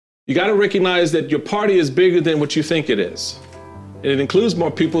You got to recognize that your party is bigger than what you think it is. And it includes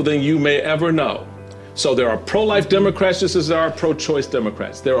more people than you may ever know. So there are pro-life Democrats just as there are pro-choice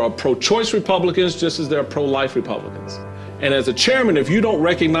Democrats. There are pro-choice Republicans just as there are pro-life Republicans. And as a chairman, if you don't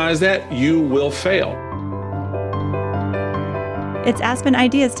recognize that, you will fail. It's Aspen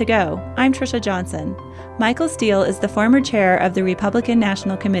Ideas to Go. I'm Trisha Johnson. Michael Steele is the former chair of the Republican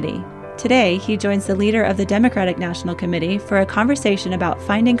National Committee. Today, he joins the leader of the Democratic National Committee for a conversation about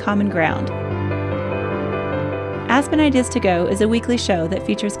finding common ground. Aspen Ideas to Go is a weekly show that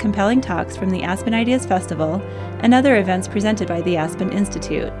features compelling talks from the Aspen Ideas Festival and other events presented by the Aspen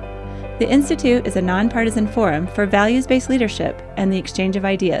Institute. The Institute is a nonpartisan forum for values-based leadership and the exchange of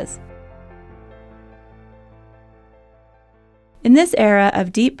ideas. In this era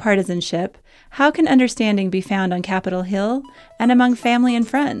of deep partisanship, how can understanding be found on Capitol Hill and among family and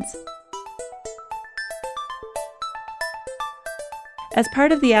friends? As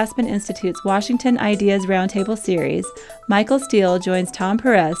part of the Aspen Institute's Washington Ideas Roundtable series, Michael Steele joins Tom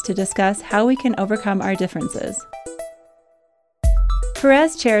Perez to discuss how we can overcome our differences.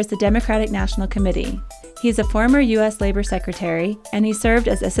 Perez chairs the Democratic National Committee. He's a former U.S. Labor Secretary, and he served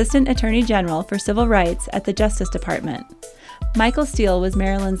as Assistant Attorney General for Civil Rights at the Justice Department. Michael Steele was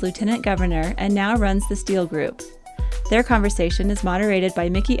Maryland's Lieutenant Governor and now runs the Steele Group. Their conversation is moderated by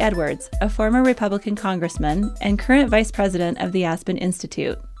Mickey Edwards, a former Republican congressman and current vice president of the Aspen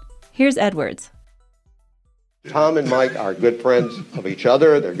Institute. Here's Edwards. Tom and Mike are good friends of each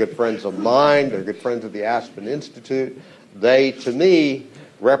other. They're good friends of mine. They're good friends of the Aspen Institute. They, to me,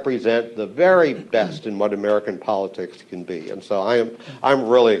 represent the very best in what American politics can be. And so I'm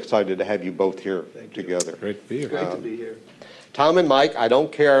really excited to have you both here together. Great to be here. Great to be here. Tom and Mike, I don't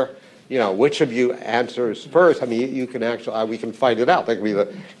care, which of you answers first. I mean, you can actually, we can fight it out. That could be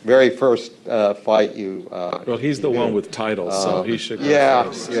the very first fight you. Well, he's the one with titles, so he should go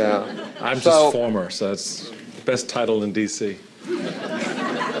first. Yeah. I'm just former, so that's the best title in D.C.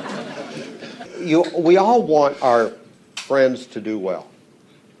 We all want our friends to do well.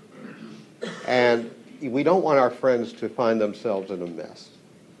 And we don't want our friends to find themselves in a mess.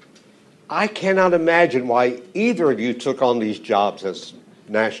 I cannot imagine why either of you took on these jobs as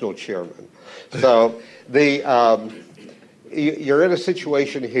national chairman. So you're in a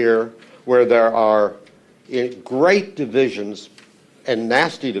situation here where there are great divisions and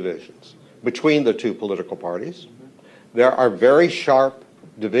nasty divisions between the two political parties. There are very sharp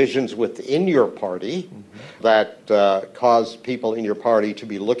divisions within your party that cause people in your party to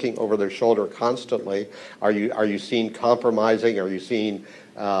be looking over their shoulder constantly. Are you seen compromising? Are you seen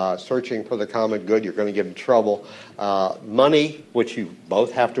searching for the common good? You're going to get in trouble. Money, which you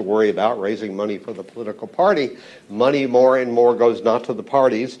both have to worry about, raising money for the political party. Money more and more goes not to the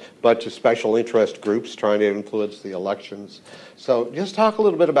parties, but to special interest groups trying to influence the elections. So just talk a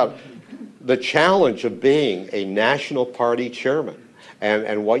little bit about the challenge of being a national party chairman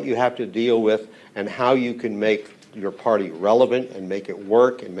and what you have to deal with and how you can make your party relevant and make it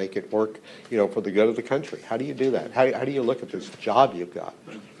work for the good of the country. How do you do that? How do you look at this job you've got?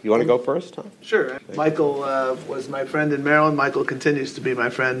 You want to go first, Tom? Sure. Michael was my friend in Maryland. Michael continues to be my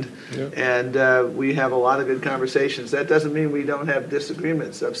friend. Yeah. And we have a lot of good conversations. That doesn't mean we don't have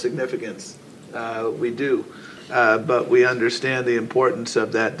disagreements of significance. We do. But we understand the importance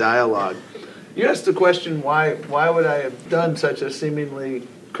of that dialogue. You asked the question, why would I have done such a seemingly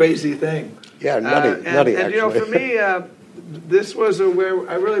crazy thing? Yeah, nutty actually. For me, this was I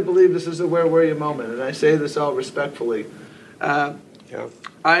really believe this is a where were you moment, and I say this all respectfully.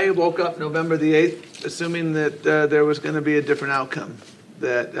 I woke up November the 8th assuming that there was going to be a different outcome,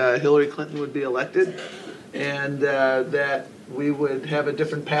 that Hillary Clinton would be elected, and that we would have a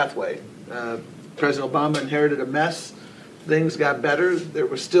different pathway. President Obama inherited a mess. Things got better. There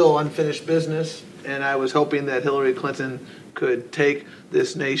was still unfinished business, and I was hoping that Hillary Clinton could take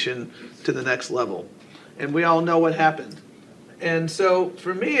this nation to the next level. And we all know what happened. And so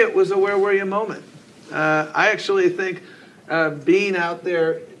for me, it was a where were you moment. I actually think being out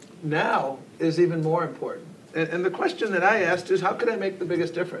there now is even more important. And the question that I asked is, how could I make the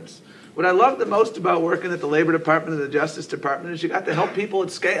biggest difference? What I love the most about working at the Labor Department and the Justice Department is you got to help people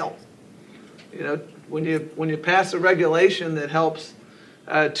at scale. When you pass a regulation that helps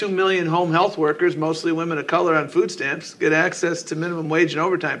 2 million home health workers, mostly women of color on food stamps, get access to minimum wage and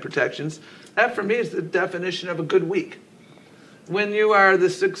overtime protections, that for me is the definition of a good week. When you are the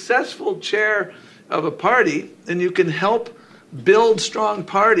successful chair of a party and you can help build strong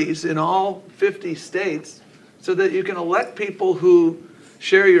parties in all 50 states so that you can elect people who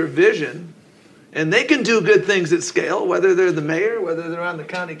share your vision, and they can do good things at scale, whether they're the mayor, whether they're on the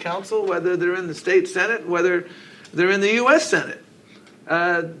county council, whether they're in the state senate, whether they're in the U.S. Senate.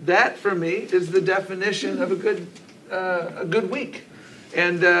 that for me is the definition of a good week.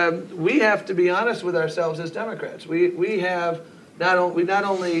 And we have to be honest with ourselves as Democrats. We have not only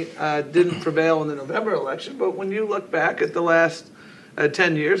didn't prevail in the November election, but when you look back at the last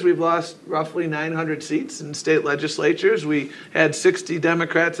 10 years, we've lost roughly 900 seats in state legislatures. We had 60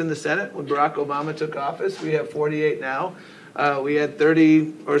 Democrats in the Senate when Barack Obama took office. We have 48 now. We had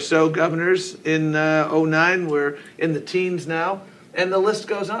 30 or so governors in 09. We're in the teens now, and the list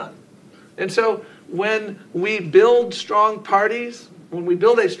goes on. And so when we build strong parties, when we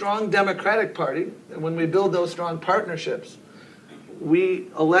build a strong Democratic Party, and when we build those strong partnerships, we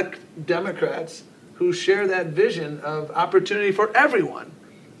elect Democrats who share that vision of opportunity for everyone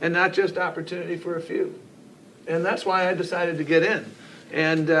and not just opportunity for a few. And that's why I decided to get in.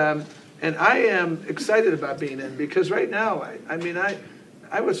 And I am excited about being in, because right now,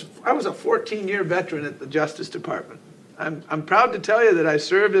 I was a 14-year veteran at the Justice Department. I'm proud to tell you that I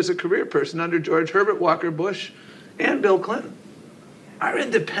served as a career person under George Herbert Walker Bush and Bill Clinton. Our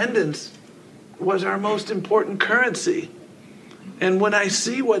independence was our most important currency. And when I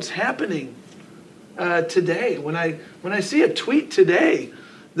see what's happening today, when I see a tweet today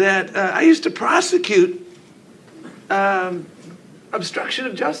that I used to prosecute obstruction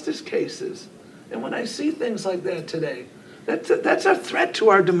of justice cases, and when I see things like that today, that's a threat to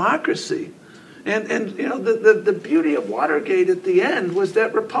our democracy. And you know, the beauty of Watergate at the end was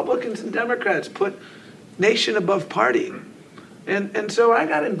that Republicans and Democrats put nation above party. And so I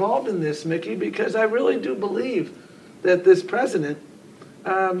got involved in this, Mickey, because I really do believe that this president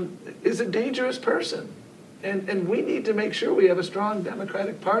is a dangerous person. And we need to make sure we have a strong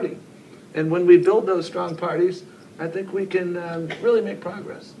Democratic Party. And when we build those strong parties, I think we can really make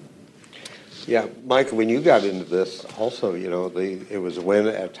progress. Yeah, Mike, when you got into this also, you know, it was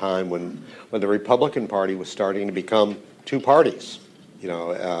at a time when the Republican Party was starting to become two parties, you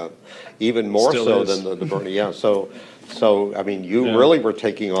know, even more Still so is. than the Bernie. Yeah, so I mean, you really were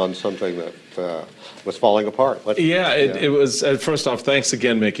taking on something that was falling apart. It was. First off, thanks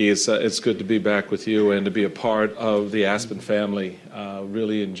again, Mickey. It's good to be back with you and to be a part of the Aspen family.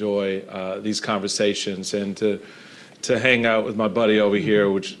 Really enjoy these conversations and to hang out with my buddy over here,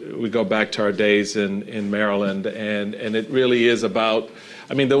 which we go back to our days in Maryland, and it really is about.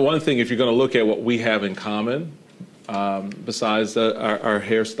 I mean, the one thing, if you're going to look at what we have in common, besides our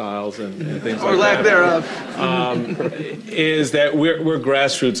hairstyles and things or like lack that, thereof, is that we're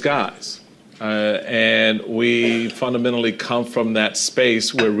grassroots guys. And we fundamentally come from that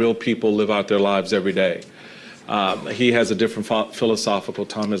space where real people live out their lives every day. He has a different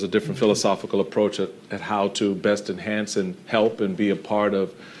Tom has a different philosophical approach at how to best enhance and help and be a part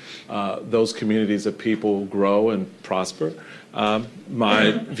of those communities that people grow and prosper.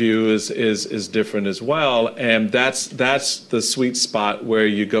 My view is different as well, and that's the sweet spot where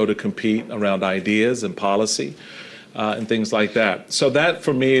you go to compete around ideas and policy. And things like that. So that,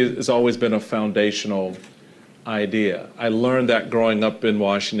 for me, has always been a foundational idea. I learned that growing up in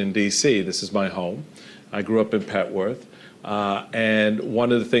Washington, D.C. This is my home. I grew up in Petworth. And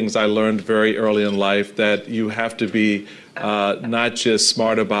one of the things I learned very early in life, that you have to be not just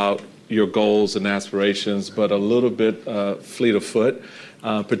smart about your goals and aspirations, but a little bit fleet of foot,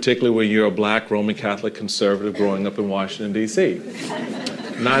 particularly when you're a black Roman Catholic conservative growing up in Washington, D.C.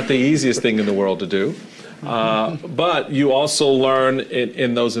 Not the easiest thing in the world to do. But you also learn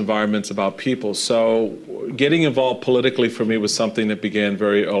in those environments about people. So getting involved politically for me was something that began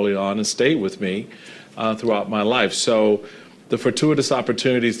very early on and stayed with me throughout my life. So the fortuitous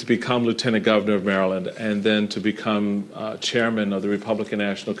opportunities to become Lieutenant Governor of Maryland and then to become chairman of the Republican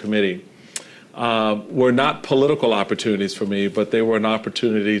National Committee were not political opportunities for me, but they were an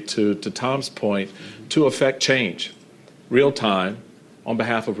opportunity, to Tom's point, to affect change, real time, on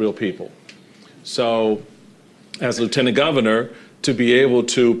behalf of real people. So as Lieutenant Governor, to be able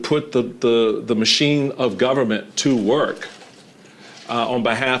to put the machine of government to work on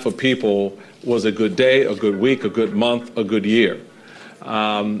behalf of people was a good day, a good week, a good month, a good year.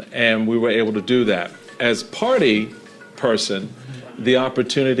 And we were able to do that. As party person, the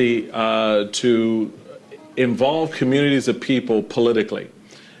opportunity to involve communities of people politically.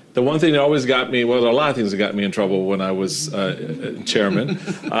 The one thing that always got me, well, there are a lot of things that got me in trouble when I was chairman,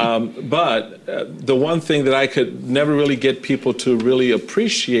 but the one thing that I could never really get people to really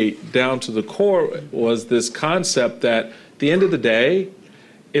appreciate down to the core was this concept that at the end of the day,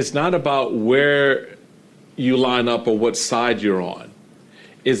 it's not about where you line up or what side you're on.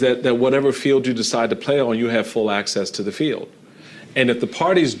 Is that whatever field you decide to play on, you have full access to the field. And if the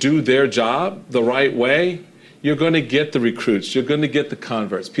parties do their job the right way, you're going to get the recruits. You're going to get the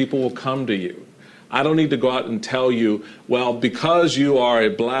converts. People will come to you. I don't need to go out and tell you, well, because you are a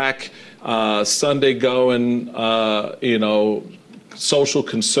black, Sunday-going, social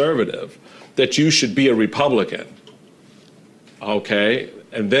conservative, that you should be a Republican. Okay,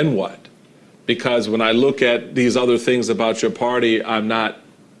 and then what? Because when I look at these other things about your party, I'm not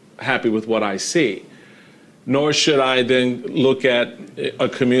happy with what I see. Nor should I then look at a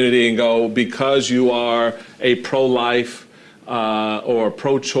community and go, because you are a pro-life or a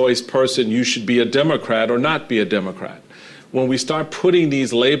pro-choice person, you should be a Democrat or not be a Democrat. When we start putting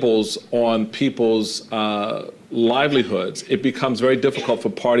these labels on people's livelihoods, it becomes very difficult for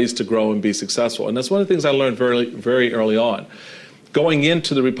parties to grow and be successful. And that's one of the things I learned very, very early on. Going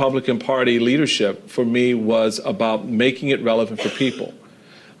into the Republican Party leadership, for me, was about making it relevant for people.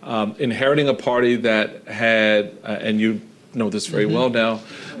 Inheriting a party that had, and you know this very well now,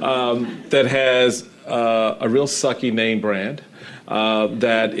 that has a real sucky name brand,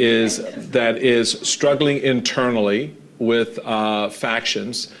 that is struggling internally with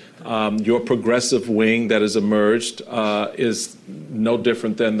factions. Your progressive wing that has emerged is no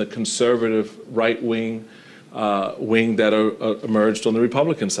different than the conservative right wing that emerged on the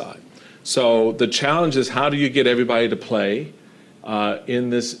Republican side. So the challenge is, how do you get everybody to play on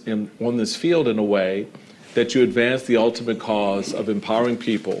this field in a way that you advance the ultimate cause of empowering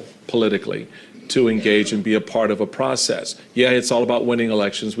people politically to engage and be a part of a process? Yeah, it's all about winning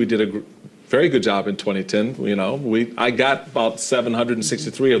elections. We did a very good job in 2010. I got about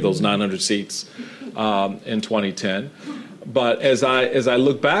 763 of those 900 seats in 2010. But as I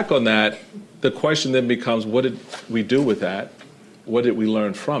look back on that, the question then becomes, what did we do with that? What did we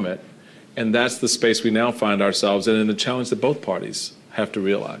learn from it? And that's the space we now find ourselves in, and the challenge that both parties have to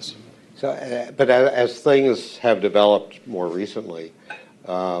realize. So, but as things have developed more recently,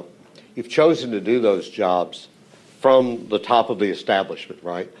 you've chosen to do those jobs from the top of the establishment,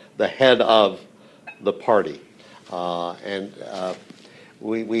 right? The head of the party.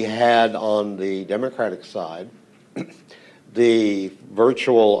 We had on the Democratic side the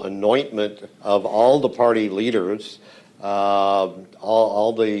virtual anointment of all the party leaders,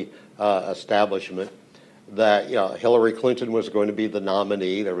 all the establishment, that Hillary Clinton was going to be the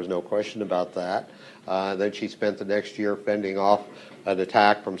nominee. There was no question about that. Then she spent the next year fending off an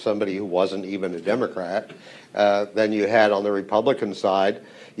attack from somebody who wasn't even a Democrat. Then you had on the Republican side,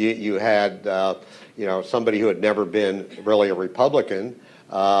 you had somebody who had never been really a Republican,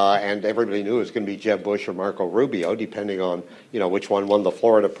 and everybody knew it was going to be Jeb Bush or Marco Rubio, depending on which one won the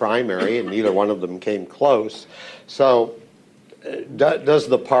Florida primary, and neither one of them came close. So does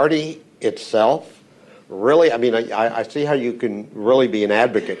the party itself really, I see how you can really be an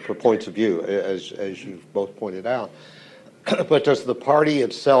advocate for points of view, as you've both pointed out, but does the party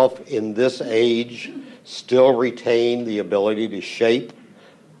itself in this age still retain the ability to shape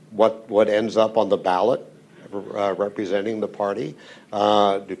what ends up on the ballot representing the party?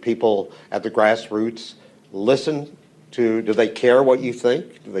 Do people at the grassroots listen to, do they care what you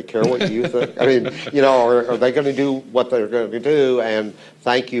think? Do they care what you think? Are they going to do what they're going to do and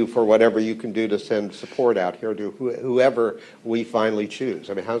thank you for whatever you can do to send support out here to whoever we finally choose?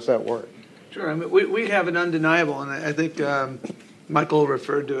 How does that work? Sure. We have an undeniable, and I think Michael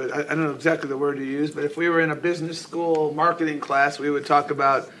referred to it. I don't know exactly the word you used, but if we were in a business school marketing class, we would talk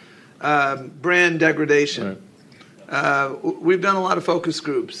about brand degradation. Right. We've done a lot of focus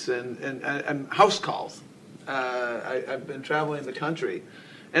groups and house calls. I've been traveling the country,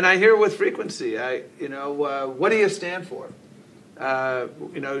 and I hear with frequency, what do you stand for?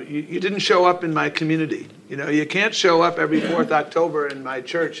 You didn't show up in my community. You can't show up every 4th October in my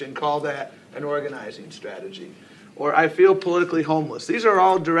church and call that an organizing strategy. Or I feel politically homeless. These are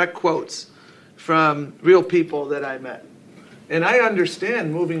all direct quotes from real people that I met. And I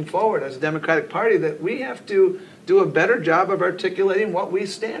understand moving forward as a Democratic Party that we have to do a better job of articulating what we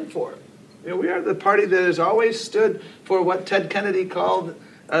stand for. We are the party that has always stood for what Ted Kennedy called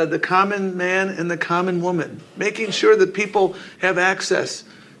the common man and the common woman, making sure that people have access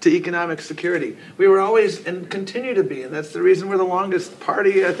to economic security. We were always, and continue to be, and that's the reason we're the longest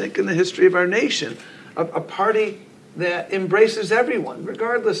party, I think, in the history of our nation, a party that embraces everyone,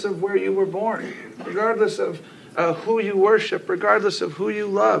 regardless of where you were born, regardless of who you worship, regardless of who you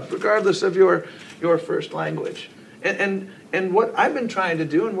love, regardless of your first language. And what I've been trying to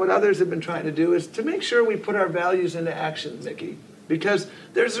do and what others have been trying to do is to make sure we put our values into action, Mickey, because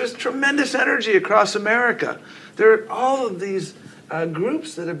there's this tremendous energy across America. There are all of these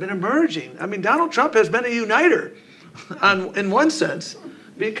groups that have been emerging. Donald Trump has been a uniter in one sense,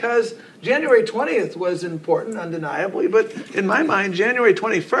 because January 20th was important, undeniably, but in my mind, January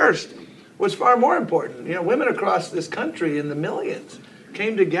 21st was far more important. Women across this country in the millions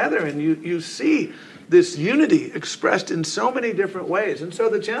came together, and you see this unity expressed in so many different ways. And so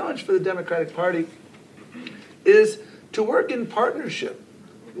the challenge for the Democratic Party is to work in partnership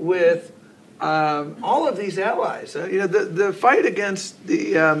with all of these allies. The fight against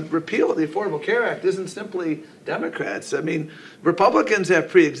the repeal of the Affordable Care Act isn't simply Democrats. I mean, Republicans have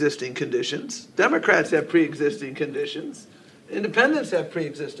pre-existing conditions. Democrats have pre-existing conditions. Independents have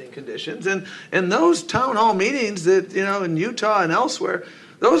pre-existing conditions. And those town hall meetings that, in Utah and elsewhere,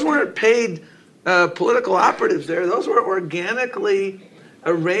 those weren't paid political operatives there. Those were organically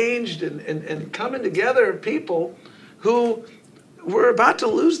arranged and coming together people who were about to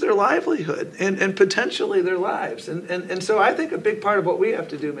lose their livelihood and potentially their lives. And so I think a big part of what we have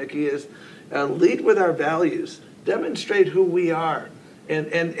to do, Mickey, is lead with our values, demonstrate who we are,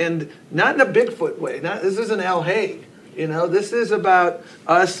 and not in a Bigfoot way. This isn't Al Haig. This is about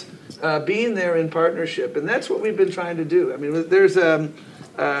us being there in partnership, and that's what we've been trying to do. I mean, there's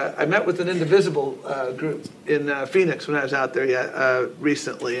I met with an Indivisible group in Phoenix when I was out there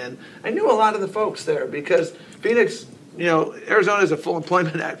recently, and I knew a lot of the folks there because Phoenix, Arizona has a full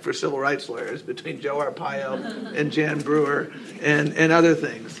employment act for civil rights lawyers between Joe Arpaio and Jan Brewer and other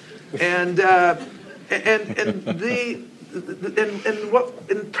things, and what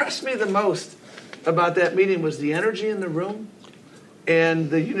impressed me the most about that meeting was the energy in the room and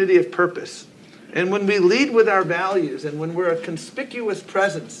the unity of purpose. And when we lead with our values and when we're a conspicuous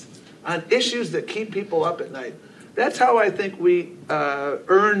presence on issues that keep people up at night, that's how I think we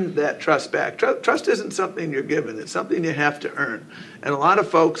earn that trust back. Trust isn't something you're given. It's something you have to earn. And a lot of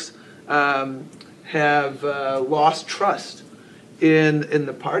folks have lost trust in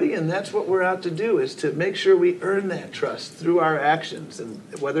the party, and that's what we're out to do, is to make sure we earn that trust through our actions. And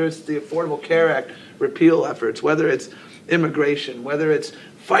whether it's the Affordable Care Act repeal efforts, whether it's immigration, whether it's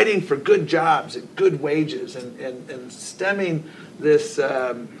fighting for good jobs and good wages and stemming this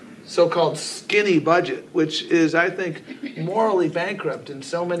so-called skinny budget, which is, I think, morally bankrupt in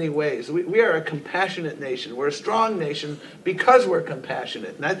so many ways. We are a compassionate nation. We're a strong nation because we're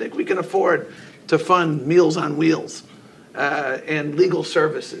compassionate. And I think we can afford to fund Meals on Wheels and legal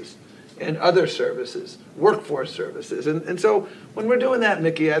services and other services, workforce services. And so when we're doing that,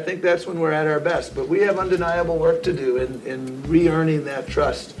 Mickey, I think that's when we're at our best. But we have undeniable work to do in re-earning that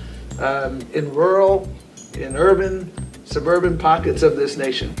trust in rural, in urban, suburban pockets of this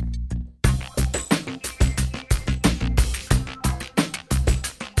nation.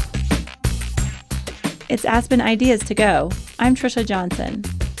 It's Aspen Ideas to Go. I'm Trisha Johnson.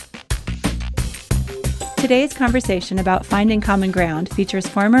 Today's conversation about finding common ground features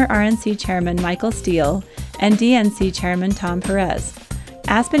former RNC Chairman Michael Steele and DNC Chairman Tom Perez.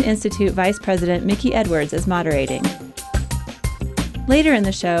 Aspen Institute Vice President Mickey Edwards is moderating. Later in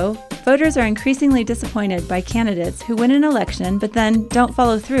the show, voters are increasingly disappointed by candidates who win an election but then don't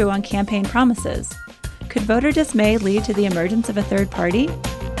follow through on campaign promises. Could voter dismay lead to the emergence of a third party?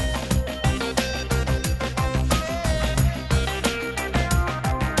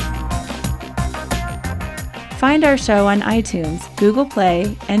 Find our show on iTunes, Google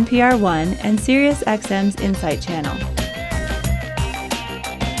Play, NPR One, and SiriusXM's Insight channel.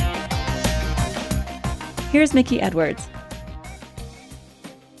 Here's Mickey Edwards.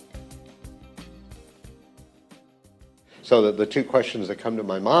 So the two questions that come to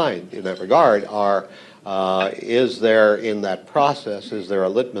my mind in that regard are, is there in that process, is there a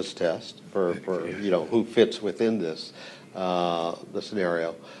litmus test for who fits within this the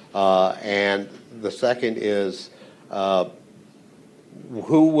scenario? And the second is,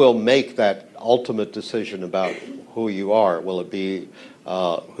 who will make that ultimate decision about who you are? Will it be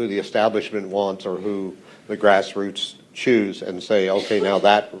who the establishment wants or who the grassroots choose and say, okay, now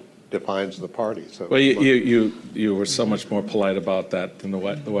that defines the party? So, well, you were so much more polite about that than the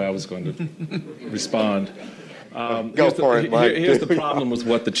way I was going to respond. Go for it, Mike. Here's the problem with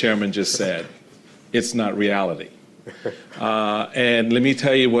what the chairman just said. It's not reality. And let me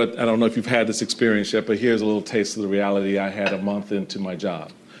tell you what, I don't know if you've had this experience yet, but here's a little taste of the reality I had a month into my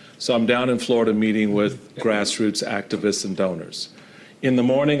job. So I'm down in Florida meeting with grassroots activists and donors. In the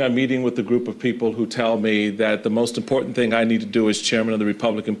morning, I'm meeting with a group of people who tell me that the most important thing I need to do as chairman of the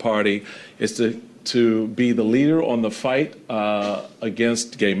Republican Party is to be the leader on the fight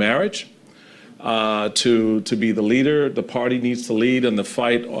against gay marriage, to be the leader. The party needs to lead in the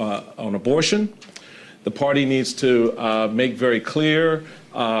fight on abortion. The party needs to make very clear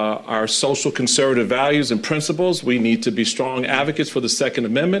our social conservative values and principles. We need to be strong advocates for the Second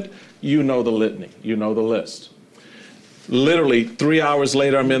Amendment. You know the litany. You know the list. Literally 3 hours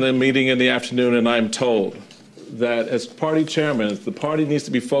later, I'm in a meeting in the afternoon, and I'm told that as party chairman, the party needs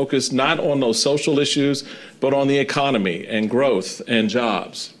to be focused not on those social issues, but on the economy and growth and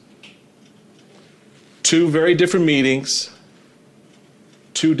jobs. Two very different meetings,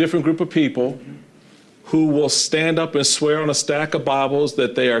 two different group of people who will stand up and swear on a stack of Bibles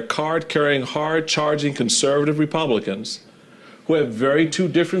that they are card-carrying, hard-charging conservative Republicans who have very two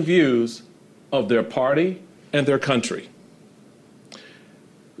different views of their party and their country.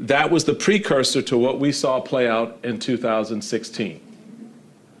 That was the precursor to what we saw play out in 2016.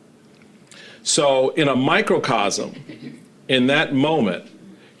 So in a microcosm, in that moment,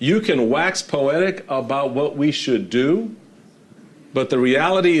 you can wax poetic about what we should do, but the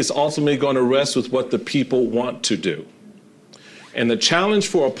reality is ultimately going to rest with what the people want to do. And the challenge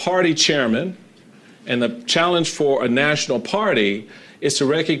for a party chairman and the challenge for a national party is to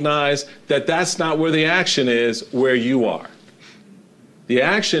recognize that that's not where the action is where you are. The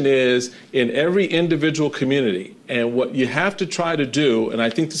action is in every individual community. And what you have to try to do, and I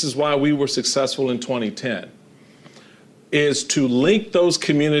think this is why we were successful in 2010, is to link those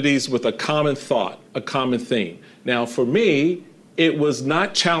communities with a common thought, a common theme. Now, for me, it was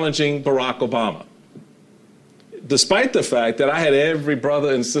not challenging Barack Obama, despite the fact that I had every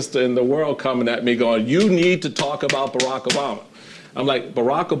brother and sister in the world coming at me going, you need to talk about Barack Obama. I'm like,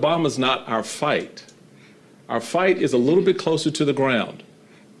 Barack Obama's not our fight. Our fight is a little bit closer to the ground.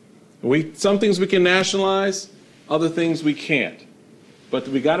 Some things we can nationalize, other things we can't. But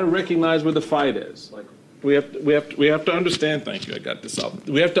we got to recognize where the fight is. We have to understand, thank you, I got this up.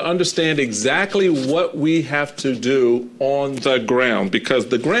 We have to understand exactly what we have to do on the ground, because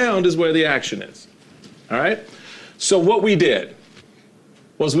the ground is where the action is. All right? So what we did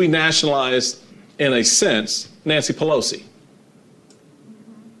was we nationalized, in a sense, Nancy Pelosi.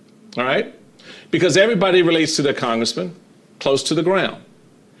 All right? Because everybody relates to their congressman close to the ground.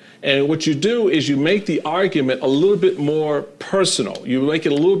 And what you do is you make the argument a little bit more personal. You make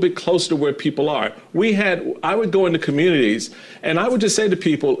it a little bit closer to where people are. I would go into communities and I would just say to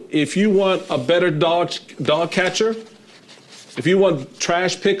people, if you want a better dog catcher, if you want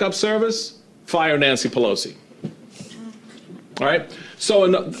trash pickup service, fire Nancy Pelosi. All right? So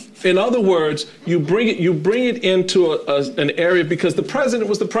in other words, you bring it into an area because the president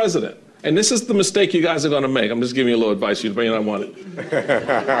was the president. And this is the mistake you guys are going to make. I'm just giving you a little advice. You may not want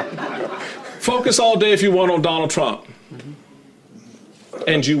it. Focus all day if you want on Donald Trump.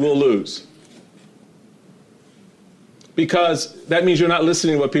 And you will lose. Because that means you're not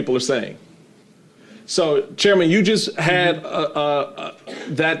listening to what people are saying. So, Chairman, you just had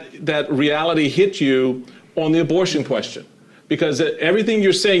that reality hit you on the abortion question. Because everything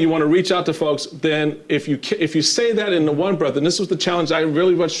you're saying, you want to reach out to folks, then if you say that in the one breath, and this was the challenge I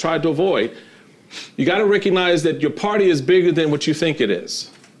really much tried to avoid, you got to recognize that your party is bigger than what you think it is.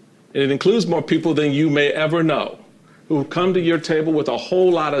 And it includes more people than you may ever know, who come to your table with a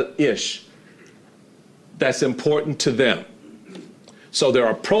whole lot of ish that's important to them. So there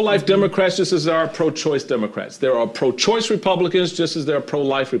are pro-life Democrats just as there are pro-choice Democrats. There are pro-choice Republicans just as there are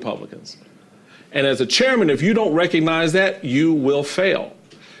pro-life Republicans. And as a chairman, if you don't recognize that, you will fail.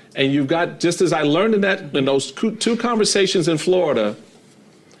 And you've got, just as I learned in those two conversations in Florida,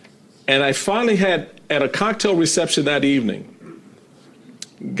 and I finally had, at a cocktail reception that evening,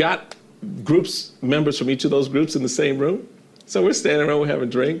 got members from each of those groups in the same room. So we're standing around, we're having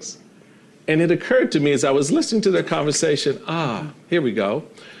drinks. And it occurred to me as I was listening to their conversation, here we go.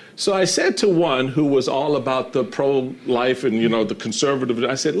 So I said to one who was all about the pro-life and, the conservative,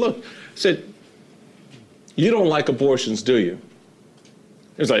 I said, look, you don't like abortions, do you?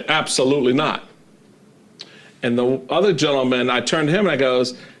 He was like, absolutely not. And the other gentleman, I turned to him and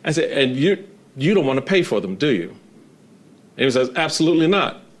I said, and you don't want to pay for them, do you? And he says, absolutely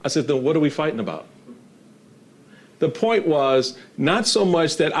not. I said, then what are we fighting about? The point was not so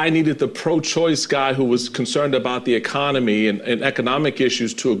much that I needed the pro-choice guy who was concerned about the economy and economic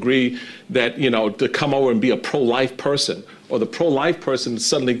issues to agree that, to come over and be a pro-life person, or the pro-life person to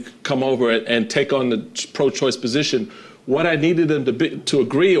suddenly come over and take on the pro-choice position. What I needed them to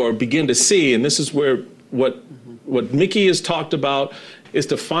agree or begin to see, and this is where what Mickey has talked about, is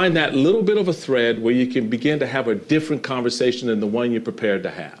to find that little bit of a thread where you can begin to have a different conversation than the one you're prepared to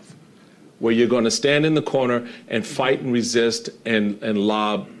have, where you're going to stand in the corner and fight and resist and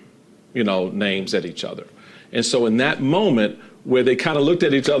lob, names at each other. And so in that moment where they kind of looked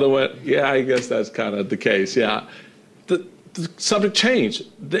at each other and went, yeah, I guess that's kind of the case, yeah. The subject changed.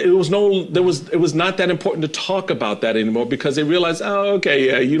 It was not that important to talk about that anymore because they realized, oh, okay,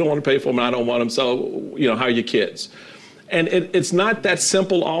 yeah, you don't want to pay for them, and I don't want them, so, how are your kids? And it's not that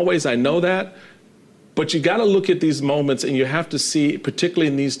simple always, I know that, but you got to look at these moments and you have to see, particularly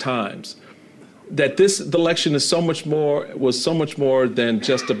in these times, that this election is was so much more than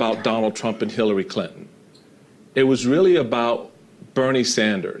just about Donald Trump and Hillary Clinton. It was really about Bernie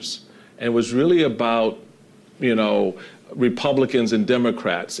Sanders, and it was really about, Republicans and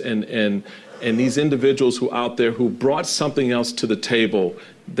Democrats and these individuals who out there who brought something else to the table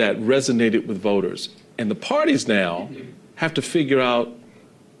that resonated with voters. And the parties now have to figure out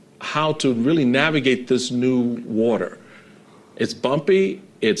how to really navigate this new water. It's bumpy,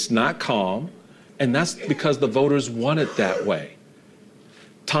 it's not calm, and that's because the voters want it that way.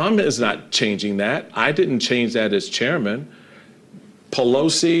 Tom is not changing that. I didn't change that as chairman.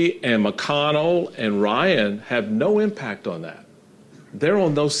 Pelosi and McConnell and Ryan have no impact on that. They're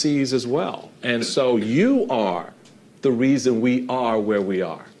on those seas as well. And so you are the reason we are where we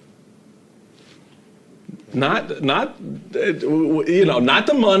are. Not the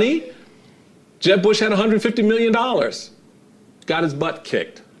money. Jeb Bush had $150 million, got his butt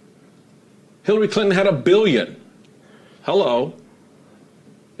kicked. Hillary Clinton had $1 billion. Hello.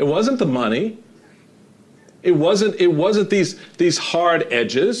 It wasn't the money. It wasn't these hard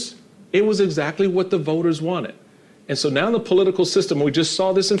edges. It was exactly what the voters wanted. And so now in the political system, we just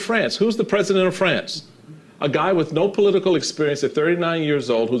saw this in France. Who's the president of France? A guy with no political experience at 39 years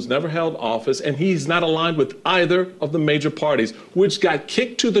old who's never held office, and he's not aligned with either of the major parties, which got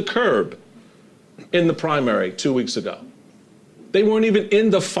kicked to the curb in the primary 2 weeks ago. They weren't even in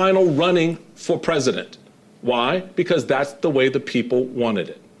the final running for president. Why? Because that's the way the people wanted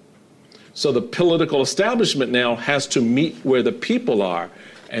it. So the political establishment now has to meet where the people are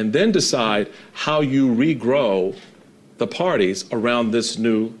and then decide how you regrow the parties around this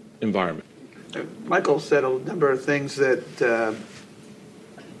new environment. Michael said a number of things that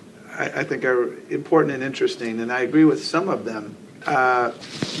I think are important and interesting, and I agree with some of them.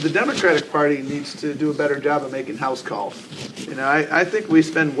 The Democratic Party needs to do a better job of making house calls. I think we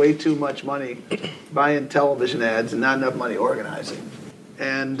spend way too much money buying television ads and not enough money organizing.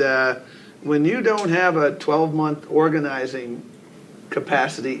 And when you don't have a 12-month organizing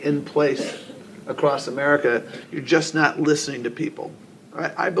capacity in place across America, you're just not listening to people.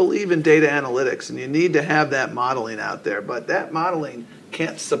 I believe in data analytics, and you need to have that modeling out there, but that modeling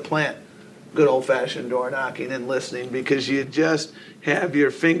can't supplant good old-fashioned door knocking and listening, because you just have your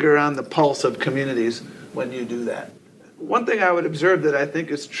finger on the pulse of communities when you do that. One thing I would observe that I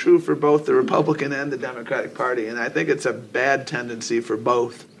think is true for both the Republican and the Democratic Party, and I think it's a bad tendency for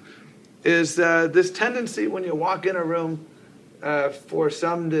both, is this tendency when you walk in a room for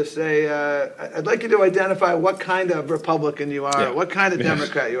some to say, I'd like you to identify what kind of Republican you are, what kind of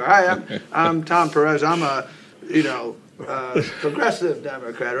Democrat you are. Hi, I'm Tom Perez. I'm a, progressive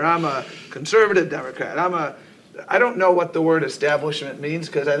Democrat, or I'm a conservative Democrat. I don't know what the word establishment means,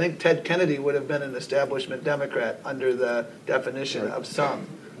 because I think Ted Kennedy would have been an establishment Democrat under the definition of some.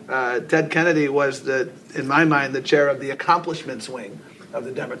 Ted Kennedy was, in my mind, the chair of the accomplishments wing of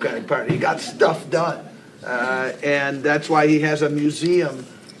the Democratic Party. He got stuff done. And that's why he has a museum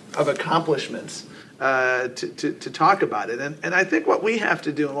of accomplishments to talk about it. And I think what we have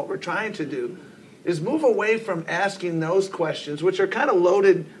to do, and what we're trying to do, is move away from asking those questions, which are kind of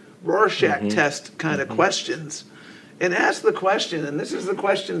loaded Rorschach test kind of questions, and ask the question, and this is the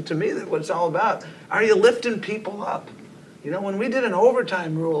question to me that what it's all about: are you lifting people up? When we did an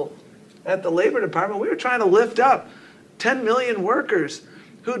overtime rule at the Labor Department, we were trying to lift up 10 million workers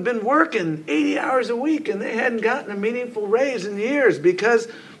who'd been working 80 hours a week, and they hadn't gotten a meaningful raise in years because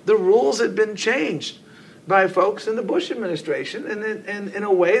the rules had been changed by folks in the Bush administration, and in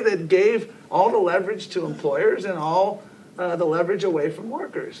a way that gave all the leverage to employers and all the leverage away from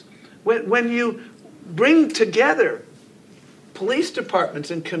workers. When you bring together police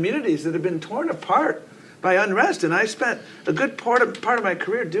departments and communities that have been torn apart by unrest, and I spent a good part of my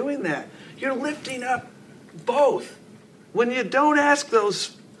career doing that, you're lifting up both. When you don't ask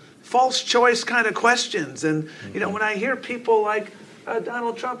those false choice kind of questions, and when I hear people like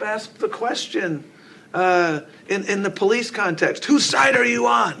Donald Trump ask the question in the police context, whose side are you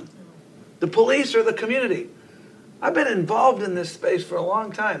on? The police or the community? I've been involved in this space for a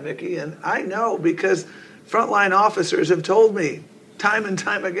long time, Mickey, and I know because frontline officers have told me time and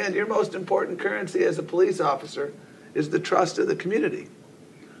time again, your most important currency as a police officer is the trust of the community.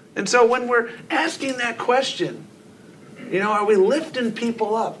 And so when we're asking that question, are we lifting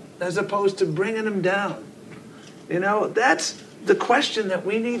people up as opposed to bringing them down? That's the question that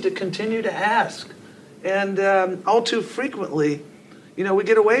we need to continue to ask. And all too frequently, we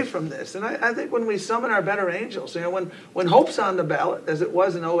get away from this. And I think when we summon our better angels, when hope's on the ballot, as it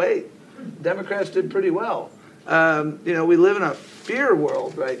was in 2008, Democrats did pretty well. We live in a fear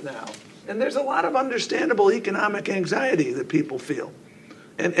world right now. And there's a lot of understandable economic anxiety that people feel.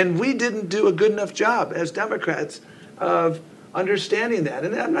 And we didn't do a good enough job as Democrats of understanding that.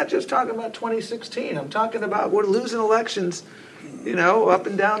 And I'm not just talking about 2016. I'm talking about we're losing elections, up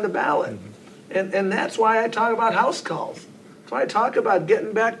and down the ballot. And that's why I talk about house calls. That's why I talk about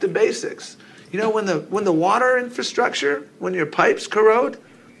getting back to basics. When the water infrastructure, when your pipes corrode,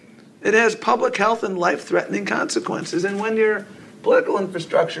 it has public health and life-threatening consequences. And when your political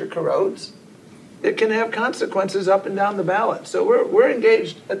infrastructure corrodes, it can have consequences up and down the ballot. So we're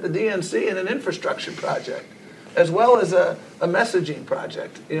engaged at the DNC in an infrastructure project, as well as a messaging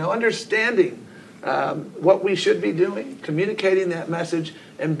project. Understanding what we should be doing, communicating that message,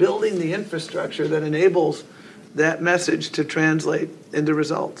 and building the infrastructure that enables that message to translate into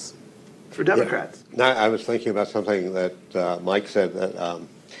results for Democrats. Yeah. Now, I was thinking about something that Mike said, that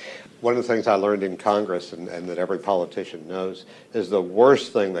one of the things I learned in Congress, and that every politician knows, is the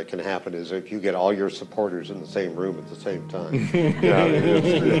worst thing that can happen is if you get all your supporters in the same room at the same time.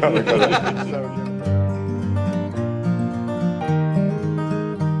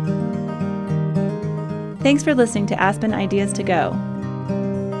 Thanks for listening to Aspen Ideas to Go.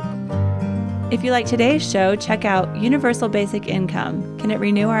 If you like today's show, check out Universal Basic Income. Can it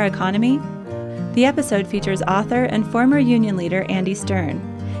renew our economy? The episode features author and former union leader Andy Stern.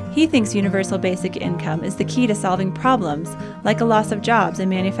 He thinks universal basic income is the key to solving problems like a loss of jobs in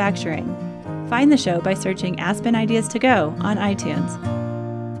manufacturing. Find the show by searching Aspen Ideas to Go on iTunes.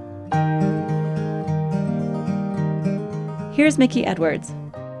 Here's Mickey Edwards.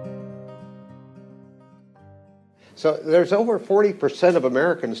 So there's over 40% of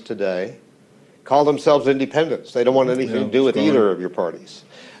Americans today call themselves independents. They don't want anything to do with either of your parties.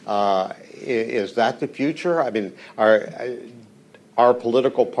 Is that the future? I mean, are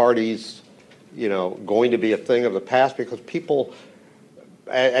political parties, going to be a thing of the past? Because people,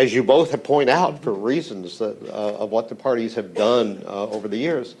 as you both have pointed out, for reasons of what the parties have done over the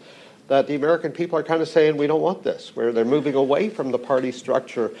years, that the American people are kind of saying, we don't want this, where they're moving away from the party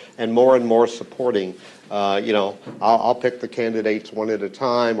structure and more supporting, I'll pick the candidates one at a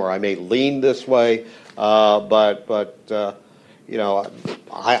time, or I may lean this way, I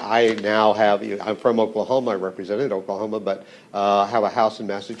now have, I'm from Oklahoma, I represented Oklahoma, but have a house in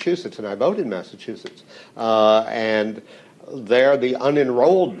Massachusetts, and I vote in Massachusetts. And they're the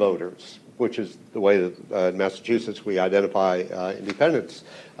unenrolled voters, which is the way that in Massachusetts we identify independents,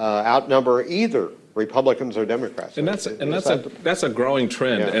 outnumber either Republicans or Democrats. And that's a growing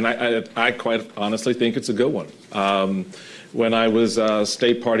trend, and I quite honestly think it's a good one. When I was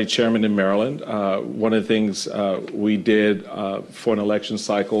state party chairman in Maryland, one of the things we did for an election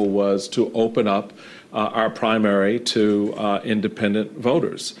cycle was to open up our primary to independent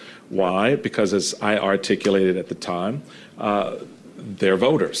voters. Why? Because as I articulated at the time, they're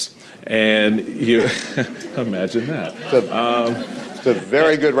voters. And you imagine that. It's a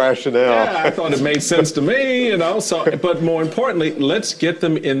very good rationale. Yeah, I thought it made sense to me, but more importantly, let's get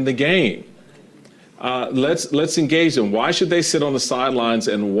them in the game. Let's engage them. Why should they sit on the sidelines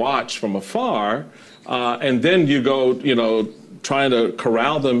and watch from afar, and then you go, trying to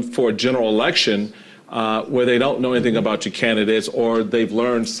corral them for a general election where they don't know anything about your candidates, or they've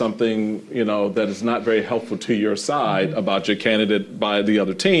learned something, that is not very helpful to your side about your candidate by the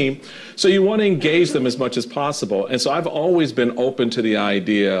other team. So you want to engage them as much as possible. And so I've always been open to the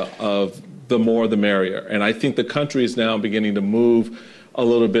idea of the more the merrier. And I think the country is now beginning to move a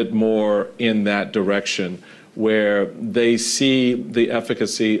little bit more in that direction, where they see the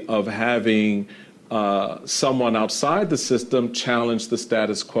efficacy of having someone outside the system challenge the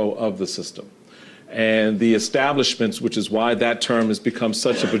status quo of the system. And the establishments, which is why that term has become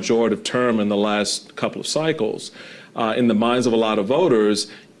such a pejorative term in the last couple of cycles, in the minds of a lot of voters,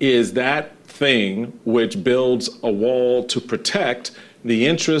 is that thing which builds a wall to protect the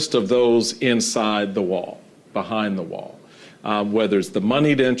interest of those inside the wall, behind the wall. Whether it's the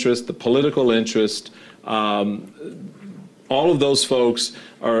moneyed interest, the political interest, all of those folks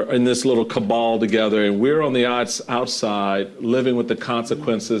are in this little cabal together, and we're on the outside living with the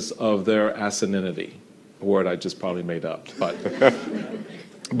consequences of their asininity, a word I just probably made up.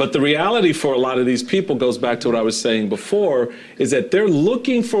 But the reality for a lot of these people goes back to what I was saying before, is that they're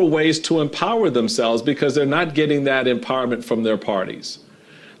looking for ways to empower themselves because they're not getting that empowerment from their parties.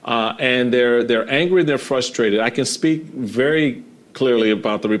 And they're angry, they're frustrated. I can speak very clearly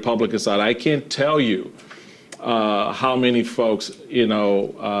about the Republican side. I can't tell you how many folks,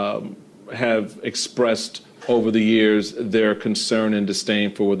 have expressed over the years their concern and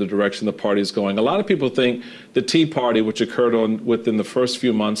disdain for where the direction the party is going. A lot of people think the Tea Party, which occurred within the first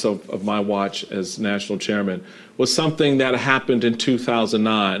few months of my watch as national chairman, was something that happened in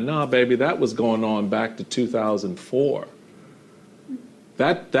 2009. No, baby, that was going on back to 2004.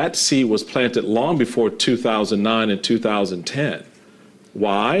 That seed was planted long before 2009 and 2010.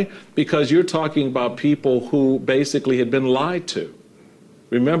 Why? Because you're talking about people who basically had been lied to.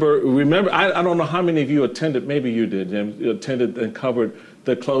 Remember, I don't know how many of you attended, maybe you did, Jim, you attended and covered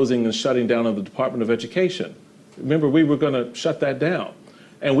the closing and shutting down of the Department of Education. Remember, we were going to shut that down.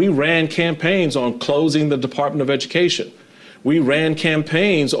 And we ran campaigns on closing the Department of Education. We ran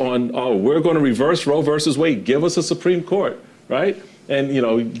campaigns on, oh, we're going to reverse Roe versus Wade, give us a Supreme Court, right? And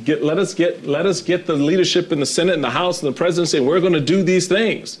let us get the leadership in the Senate and the House and the presidency, and we're going to do these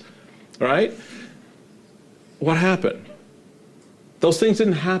things, right? What happened? Those things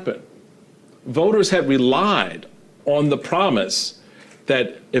didn't happen. Voters had relied on the promise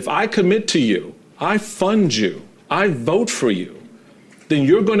that if I commit to you, I fund you, I vote for you, then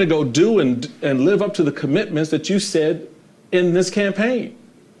you're going to go do and live up to the commitments that you said in this campaign.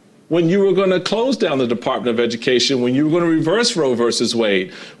 When you were going to close down the Department of Education, when you were going to reverse Roe versus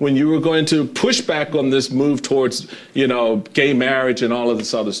Wade, when you were going to push back on this move towards, gay marriage and all of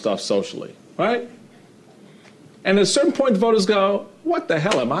this other stuff socially, right? And at a certain point, the voters go, what the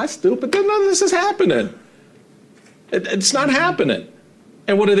hell, am I stupid? None of this is happening. It's not happening.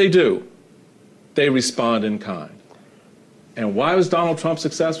 And what do? They respond in kind. And why was Donald Trump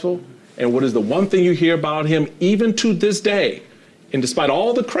successful? And what is the one thing you hear about him even to this day? And despite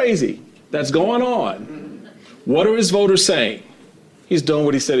all the crazy that's going on, what are his voters saying? He's doing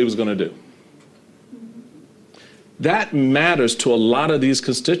what he said he was going to do. That matters to a lot of these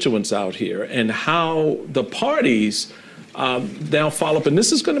constituents out here, and how the parties now follow up. And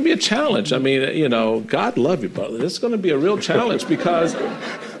this is going to be a challenge. I mean, God love you, brother. This is going to be a real challenge because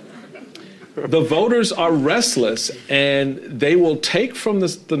the voters are restless, and they will take from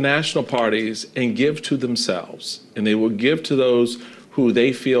the national parties and give to themselves. And they will give to those who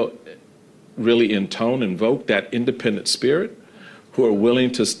they feel really invoke that independent spirit, who are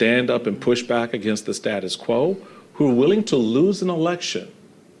willing to stand up and push back against the status quo, who are willing to lose an election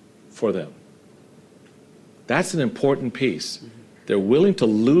for them. That's an important piece. They're willing to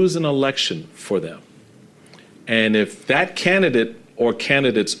lose an election for them. And if that candidate or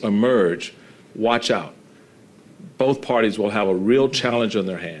candidates emerge, watch out. Both parties will have a real challenge on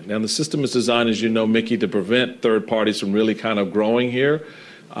their hand. Now, the system is designed, as you know, Mickey, to prevent third parties from really kind of growing here.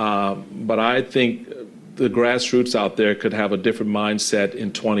 But I think the grassroots out there could have a different mindset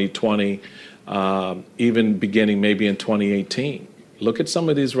in 2020, even beginning maybe in 2018. Look at some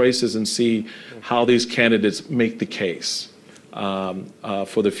of these races and see how these candidates make the case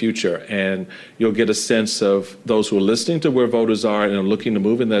for the future. And you'll get a sense of those who are listening to where voters are and are looking to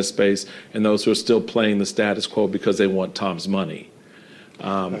move in that space, and those who are still playing the status quo because they want Tom's money.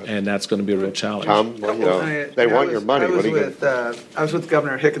 And that's going to be a real challenge. Tom, they want your money. I was with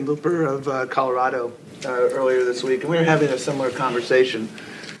Governor Hickenlooper of Colorado earlier this week, and we were having a similar conversation.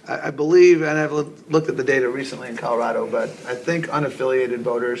 I believe, and I've looked at the data recently in Colorado, but I think unaffiliated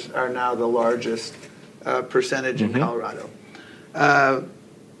voters are now the largest percentage in Colorado.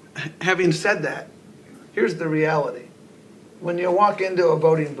 Having said that, here's the reality. When you walk into a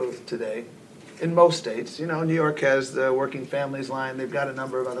voting booth today, in most states, New York has the working families line, they've got a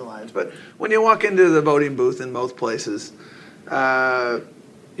number of other lines, but when you walk into the voting booth in most places,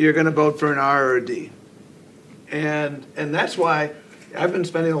 you're going to vote for an R or a D. And that's why I've been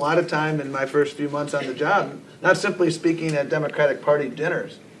spending a lot of time in my first few months on the job, not simply speaking at Democratic Party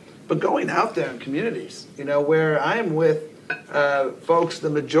dinners, but going out there in communities, where I'm with folks, the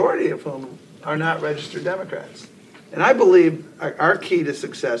majority of whom are not registered Democrats. And I believe our key to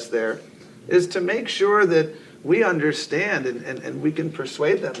success there is to make sure that we understand and we can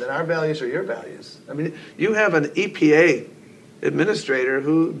persuade them that our values are your values. I mean, you have an EPA administrator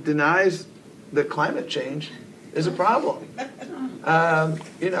who denies that climate change is a problem. And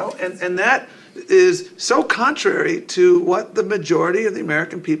that is so contrary to what the majority of the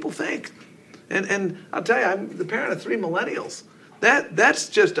American people think. And I'll tell you, I'm the parent of 3 millennials. That's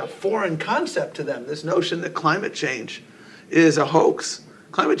just a foreign concept to them, this notion that climate change is a hoax.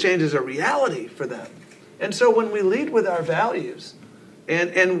 Climate change is a reality for them. And so when we lead with our values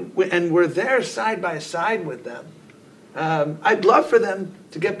and we're there side by side with them, I'd love for them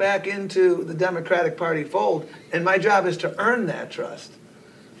to get back into the Democratic Party fold, and my job is to earn that trust.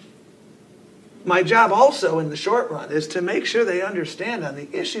 My job also in the short run is to make sure they understand on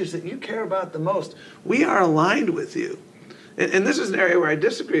the issues that you care about the most, we are aligned with you. And this is an area where I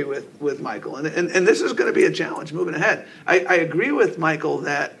disagree with Michael, and this is going to be a challenge moving ahead. I agree with Michael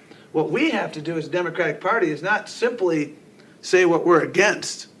that what we have to do as a Democratic Party is not simply say what we're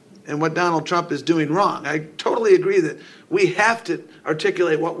against and what Donald Trump is doing wrong. I totally agree that we have to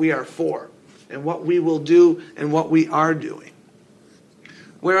articulate what we are for and what we will do and what we are doing.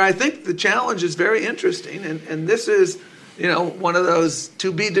 where I think the challenge is very interesting, and this is, one of those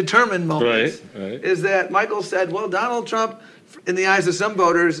to be determined moments, right. is that Michael said, well, Donald Trump, in the eyes of some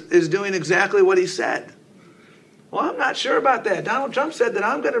voters, is doing exactly what he said. Well, I'm not sure about that. Donald Trump said that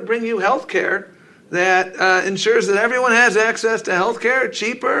I'm going to bring you health care that ensures that everyone has access to health care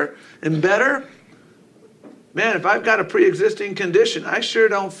cheaper and better. Man, if I've got a pre-existing condition, I sure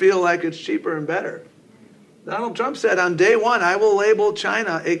don't feel like it's cheaper and better. Donald Trump said on day one, I will label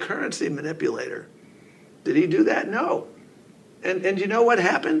China a currency manipulator. Did he do that? No. And you know what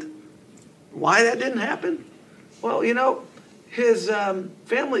happened? Why that didn't happen? Well, his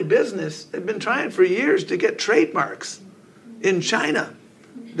family business had been trying for years to get trademarks in China.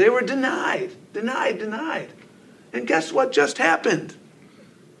 They were denied. And guess what just happened?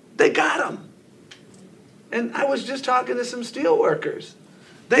 They got them. And I was just talking to some steel workers.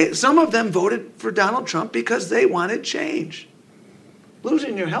 Some of them voted for Donald Trump because they wanted change.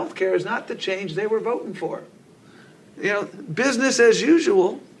 Losing your health care is not the change they were voting for. Business as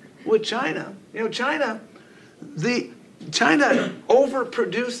usual with China. China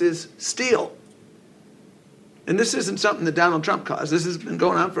overproduces steel. And this isn't something that Donald Trump caused. This has been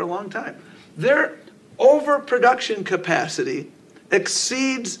going on for a long time. Their overproduction capacity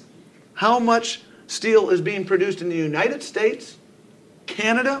exceeds how much steel is being produced in the United States,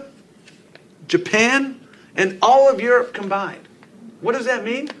 Canada, Japan, and all of Europe combined. What does that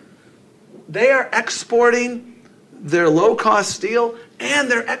mean? They are exporting their low-cost steel,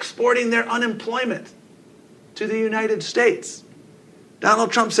 and they're exporting their unemployment to the United States.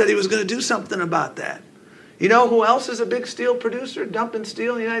 Donald Trump said he was going to do something about that. You know who else is a big steel producer dumping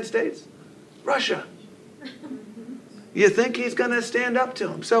steel in the United States? Russia. You think he's going to stand up to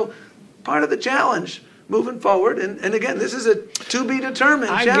him? So part of the challenge moving forward, and again, this is a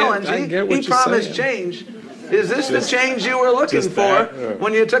to-be-determined challenge. He promised change. Is this the change you were looking for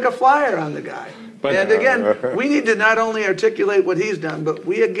when you took a flyer on the guy? And again, we need to not only articulate what he's done, but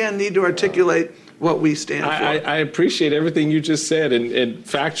we again need to articulate what we stand for. I appreciate everything you just said, and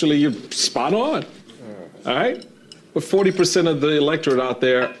factually you're spot on. All right? But 40% of the electorate out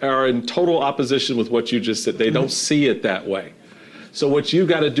there are in total opposition with what you just said. They don't see it that way. So what you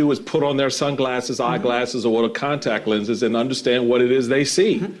got to do is put on their sunglasses, eyeglasses, or contact lenses and understand what it is they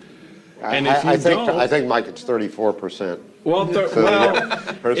see. And if you I think, Mike, it's 34%. Well, let's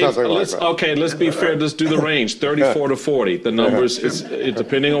be fair. Let's do the range, 34 to 40. The numbers, is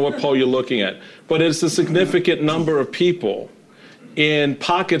depending on what poll you're looking at. But it's a significant number of people in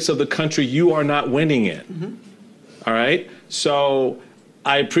pockets of the country you are not winning in. All right? So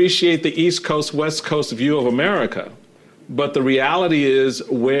I appreciate the East Coast, West Coast view of America. But the reality is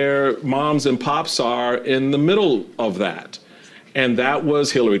where moms and pops are in the middle of that. And that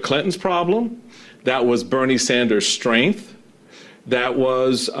was Hillary Clinton's problem. That was Bernie Sanders' strength. That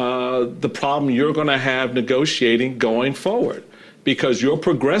was the problem you're going to have negotiating going forward, because your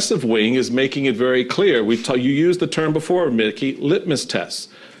progressive wing is making it very clear. You used the term before, Mickey, litmus tests.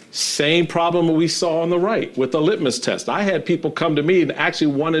 Same problem we saw on the right with the litmus test. I had people come to me and actually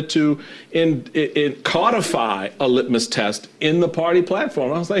wanted to codify a litmus test in the party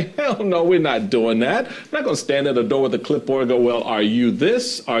platform. I was like, hell no, we're not doing that. I'm not going to stand at the door with a clipboard and go, well, are you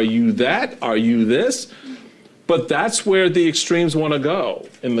this? Are you that? Are you this? But that's where the extremes want to go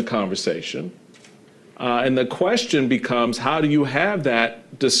in the conversation. And the question becomes, how do you have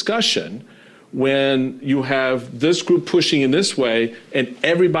that discussion when you have this group pushing in this way and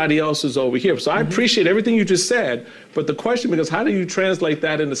everybody else is over here? So I appreciate everything you just said, but the question becomes, how do you translate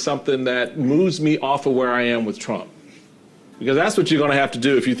that into something that moves me off of where I am with Trump? Because that's what you're going to have to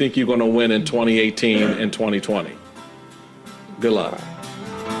do if you think you're going to win in 2018 and 2020. Good luck.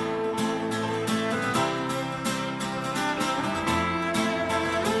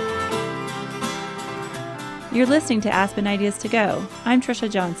 You're listening to Aspen Ideas to Go. I'm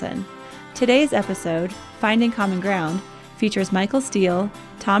Trisha Johnson. Today's episode, Finding Common Ground, features Michael Steele,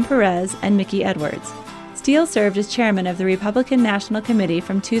 Tom Perez, and Mickey Edwards. Steele served as chairman of the Republican National Committee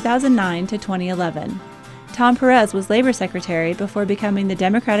from 2009 to 2011. Tom Perez was labor secretary before becoming the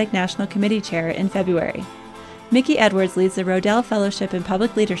Democratic National Committee chair in February. Mickey Edwards leads the Rodell Fellowship in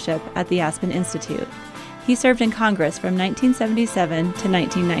Public Leadership at the Aspen Institute. He served in Congress from 1977 to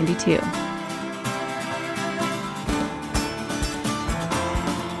 1992.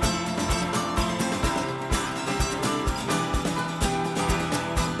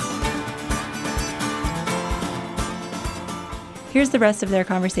 Here's the rest of their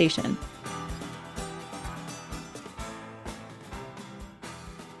conversation.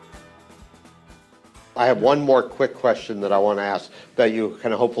 I have one more quick question that I want to ask that you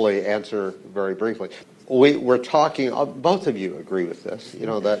can hopefully answer very briefly. we're talking, both of you agree with this, you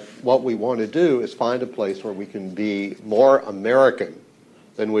know, that what we want to do is find a place where we can be more American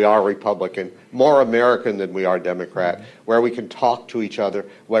than we are Republican, more American than we are Democrat, where we can talk to each other,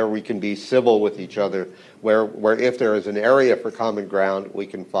 where we can be civil with each other, where if there is an area for common ground, we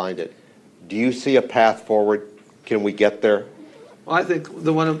can find it. Do you see a path forward? Can we get there? Well, I think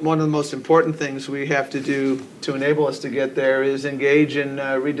one of the most important things we have to do to enable us to get there is engage in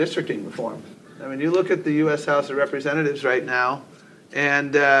redistricting reform. I mean, you look at the U.S. House of Representatives right now,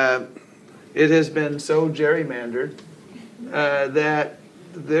 and it has been so gerrymandered that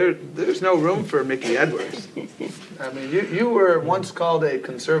there's no room for Mickey Edwards. I mean, you were once called a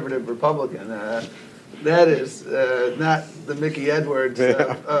conservative Republican. That is not the Mickey Edwards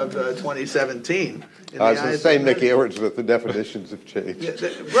of 2017. I was the same Mickey Edwards, but the definitions have changed. Yeah,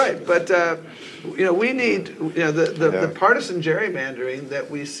 right, but you know, we need, you know, the partisan gerrymandering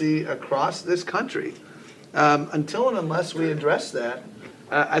that we see across this country. Until and unless we address that,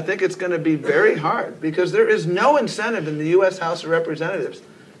 I think it's going to be very hard, because there is no incentive in the U.S. House of Representatives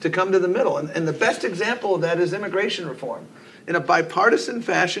to come to the middle. And the best example of that is immigration reform. In a bipartisan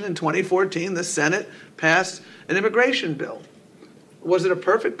fashion in 2014, the Senate passed an immigration bill. Was it a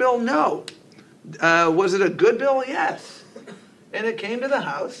perfect bill? No. Was it a good bill? Yes. And it came to the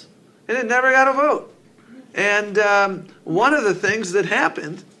House, and it never got a vote. And one of the things that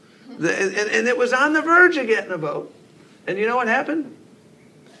happened, and it was on the verge of getting a vote, and you know what happened?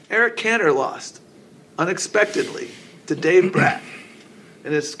 Eric Cantor lost unexpectedly to Dave Bratt,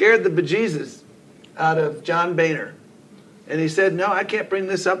 and it scared the bejesus out of John Boehner. And he said, no, I can't bring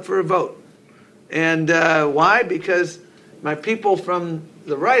this up for a vote. And why? Because my people from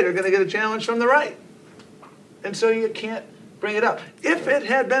the right are going to get a challenge from the right. And so you can't bring it up. If it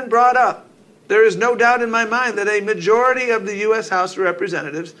had been brought up, there is no doubt in my mind that a majority of the U.S. House of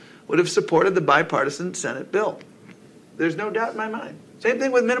Representatives would have supported the bipartisan Senate bill. There's no doubt in my mind. Same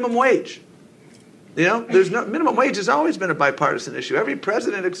thing with minimum wage. You know, minimum wage has always been a bipartisan issue. Every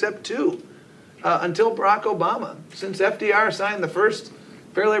president except two, until Barack Obama, since FDR signed the first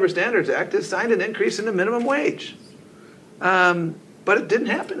Fair Labor Standards Act, has signed an increase in the minimum wage. But it didn't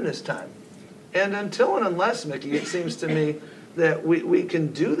happen this time. And until and unless, Mickey, it seems to me that we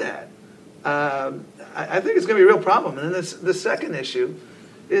can do that, I think it's going to be a real problem. And then the second issue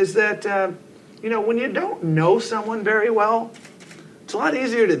is that, you know, when you don't know someone very well, it's a lot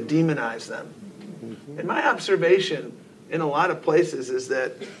easier to demonize them. And my observation in a lot of places is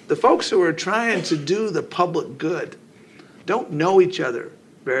that the folks who are trying to do the public good don't know each other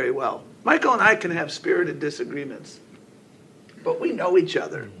very well. Michael and I can have spirited disagreements, but we know each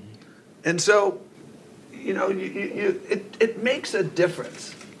other. And so, you know, it makes a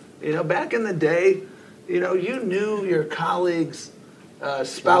difference. You know, back in the day, you know, you knew your colleagues'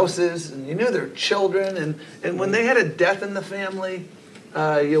 spouses, and you knew their children, and when they had a death in the family,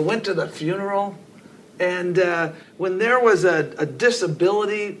 you went to the funeral. And when there was a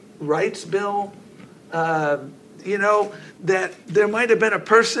disability rights bill, you know, that there might have been a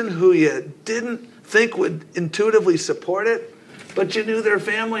person who you didn't think would intuitively support it, but you knew their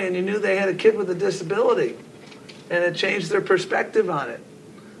family and you knew they had a kid with a disability, and it changed their perspective on it.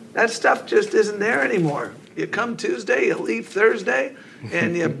 That stuff just isn't there anymore. You come Tuesday, you leave Thursday,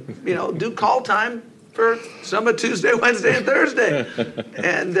 and you know, do call time for some of Tuesday, Wednesday, and Thursday.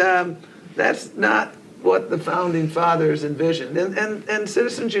 And that's not what the founding fathers envisioned. And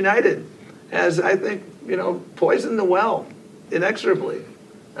Citizens United has, I think, you know, poisoned the well inexorably.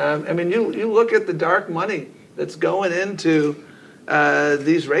 I mean, you look at the dark money that's going into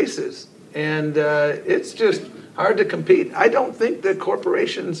these races, and it's just hard to compete. I don't think that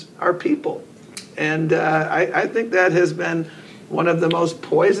corporations are people. And I think that has been one of the most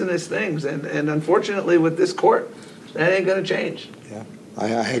poisonous things. And unfortunately, with this court, that ain't going to change. Yeah,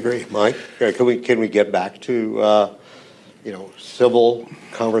 I agree. Mike, can we get back to you know, civil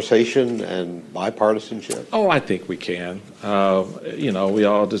conversation and bipartisanship? Oh, I think we can. You know, we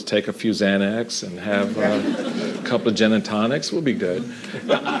all just take a few Xanax and have a couple of gin and tonics. We'll be good.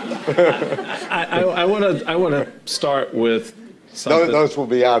 I want to start with something. Those will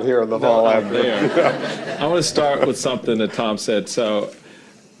be out here in the hall after. There. I want to start with something that Tom said. So,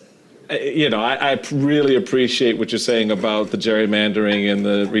 you know, I really appreciate what you're saying about the gerrymandering and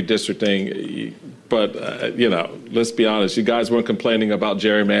the redistricting. But, you know, let's be honest, you guys weren't complaining about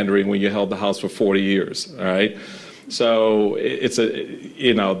gerrymandering when you held the House for 40 years, all right? So it's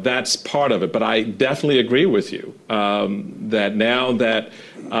you know, that's part of it. But I definitely agree with you that now that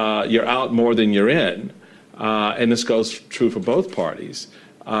you're out more than you're in, and this goes true for both parties,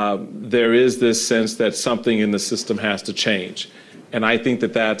 there is this sense that something in the system has to change. And I think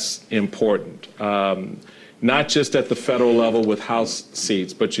that that's important. Not just at the federal level with House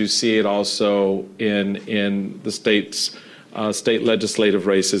seats, but you see it also in the state legislative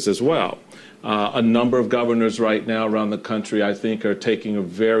races as well. A number of governors right now around the country, I think, are taking a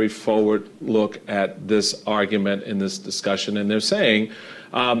very forward look at this argument in this discussion, and they're saying,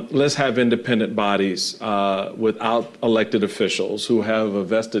 let's have independent bodies without elected officials who have a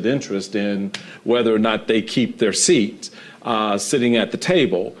vested interest in whether or not they keep their seat sitting at the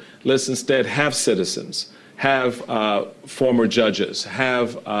table. Let's instead have citizens, have former judges,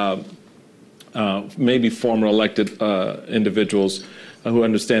 have maybe former elected individuals who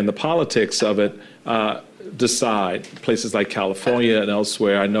understand the politics of it, decide. Places like California and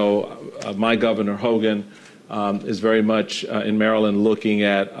elsewhere, I know my Governor Hogan is very much in Maryland looking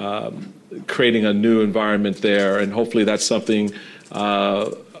at creating a new environment there, and hopefully that's something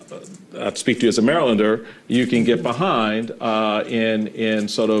I'd speak to you as a Marylander, you can get behind in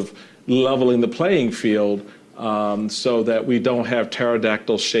sort of leveling the playing field so that we don't have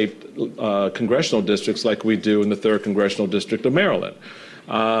pterodactyl-shaped congressional districts like we do in the 3rd Congressional District of Maryland.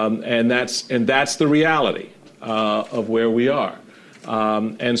 And that's the reality of where we are.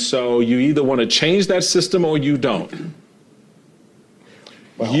 And so you either want to change that system or you don't.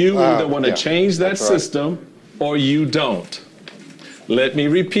 Well, you either want to change that system or you don't. Let me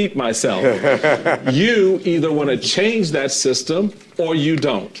repeat myself. You either want to change that system or you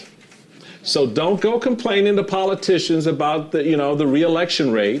don't. So don't go complaining to politicians about the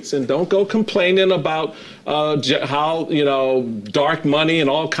re-election rates, and don't go complaining about how dark money and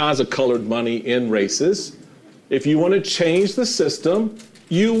all kinds of colored money in races. If you want to change the system,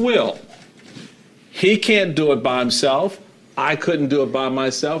 you will. He can't do it by himself. I couldn't do it by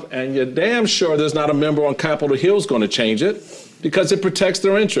myself, and you're damn sure there's not a member on Capitol Hill who's going to change it because it protects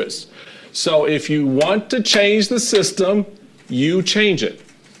their interests. So if you want to change the system, you change it.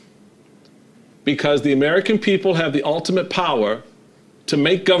 Because the American people have the ultimate power to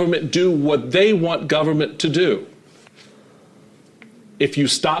make government do what they want government to do. If you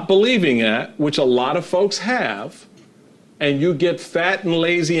stop believing that, which a lot of folks have, and you get fat and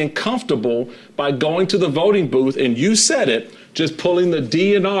lazy and comfortable by going to the voting booth, and you said it, just pulling the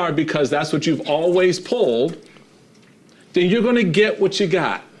D and R because that's what you've always pulled, then you're going to get what you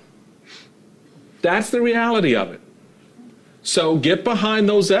got. That's the reality of it. So get behind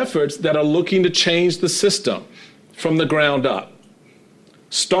those efforts that are looking to change the system from the ground up.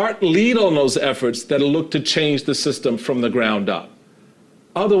 Lead on those efforts that look to change the system from the ground up.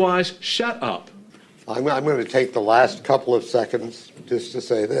 Otherwise, shut up. I'm going to take the last couple of seconds just to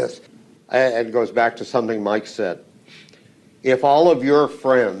say this, and it goes back to something Mike said. If all of your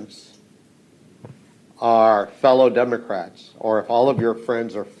friends are fellow Democrats, or if all of your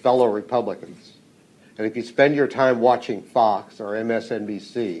friends are fellow Republicans, and if you spend your time watching Fox or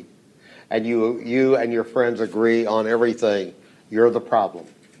MSNBC, and you and your friends agree on everything, you're the problem.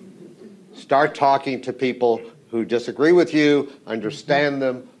 Start talking to people who disagree with you, understand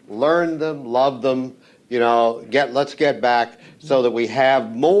them, learn them, love them. Let's get back so that we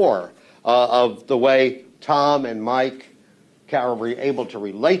have more of the way Tom and Mike are able to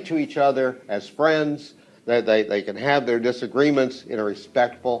relate to each other as friends. That they can have their disagreements in a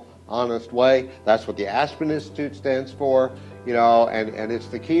respectful, honest way. That's what the Aspen Institute stands for, and it's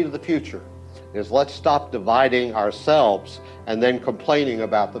the key to the future, is let's stop dividing ourselves and then complaining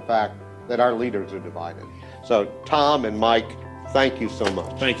about the fact that our leaders are divided. So Tom and Mike, thank you so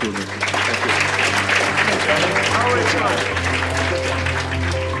much. Thank you. Thank you.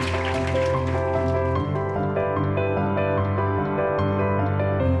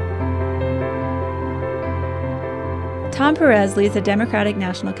 Tom Perez leads the Democratic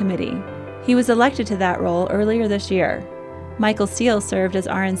National Committee. He was elected to that role earlier this year. Michael Steele served as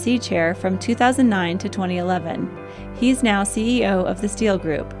RNC chair from 2009 to 2011. He's now CEO of the Steele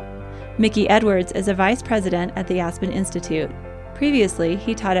Group. Mickey Edwards is a vice president at the Aspen Institute. Previously,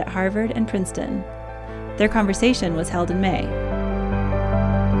 he taught at Harvard and Princeton. Their conversation was held in May.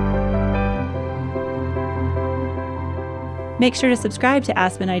 Make sure to subscribe to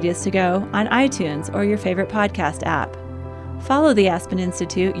Aspen Ideas to Go on iTunes or your favorite podcast app. Follow the Aspen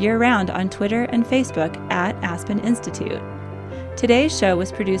Institute year-round on Twitter and Facebook at Aspen Institute. Today's show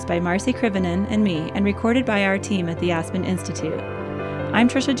was produced by Marcy Krivonen and me and recorded by our team at the Aspen Institute. I'm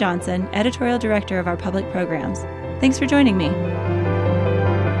Tricia Johnson, editorial director of our public programs. Thanks for joining me.